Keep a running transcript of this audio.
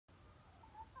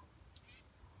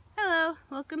Hello,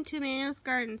 welcome to Emmanuel's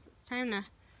Gardens. It's time to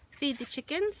feed the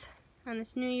chickens on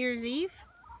this New Year's Eve.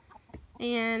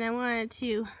 And I wanted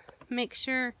to make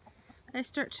sure I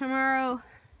start tomorrow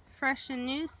fresh and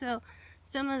new. So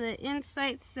some of the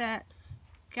insights that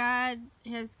God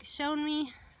has shown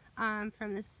me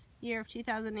from this year of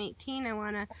 2018, I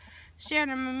want to share on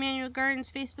my Emmanuel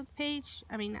Gardens Facebook page.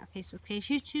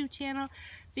 YouTube channel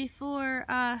before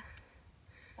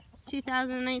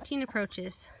 2019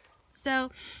 approaches.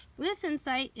 So this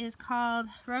insight is called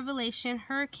Revelation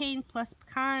Hurricane plus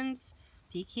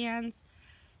Pecans,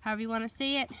 however you want to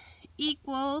say it,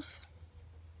 equals.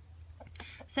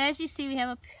 So as you see, we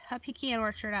have a pecan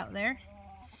orchard out there,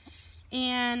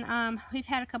 and we've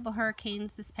had a couple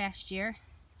hurricanes this past year,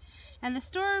 and the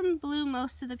storm blew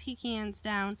most of the pecans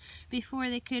down before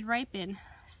they could ripen,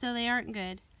 so they aren't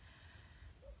good.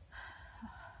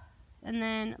 And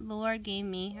then the Lord gave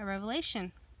me a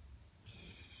revelation.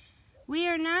 We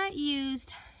are not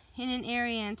used in an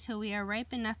area until we are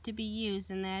ripe enough to be used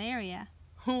in that area.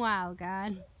 Wow,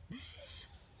 God.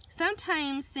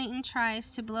 Sometimes Satan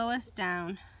tries to blow us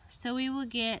down, so we will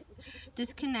get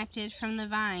disconnected from the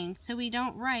vine, so we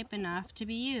don't ripe enough to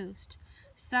be used.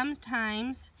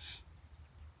 Sometimes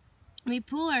we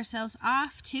pull ourselves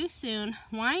off too soon,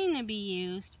 wanting to be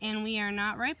used, and we are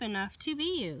not ripe enough to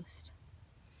be used.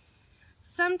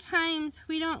 Sometimes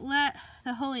we don't let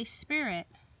the Holy Spirit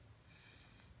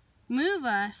move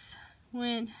us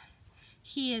when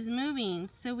He is moving,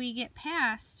 so we get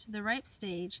past the ripe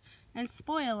stage and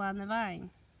spoil on the vine.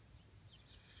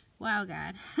 Wow,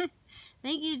 God.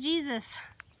 Thank you, Jesus.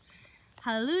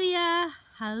 Hallelujah,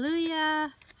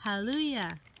 hallelujah,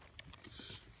 hallelujah.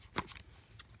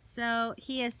 So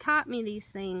He has taught me these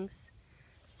things.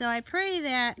 So I pray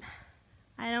that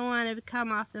I don't want to come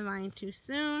off the vine too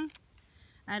soon.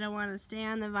 I don't want to stay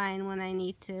on the vine when I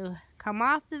need to come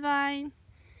off the vine.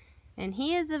 And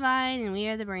He is the vine and we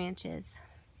are the branches.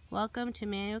 Welcome to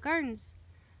Emmanuel Gardens.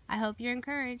 I hope you're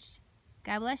encouraged.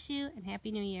 God bless you and Happy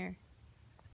New Year.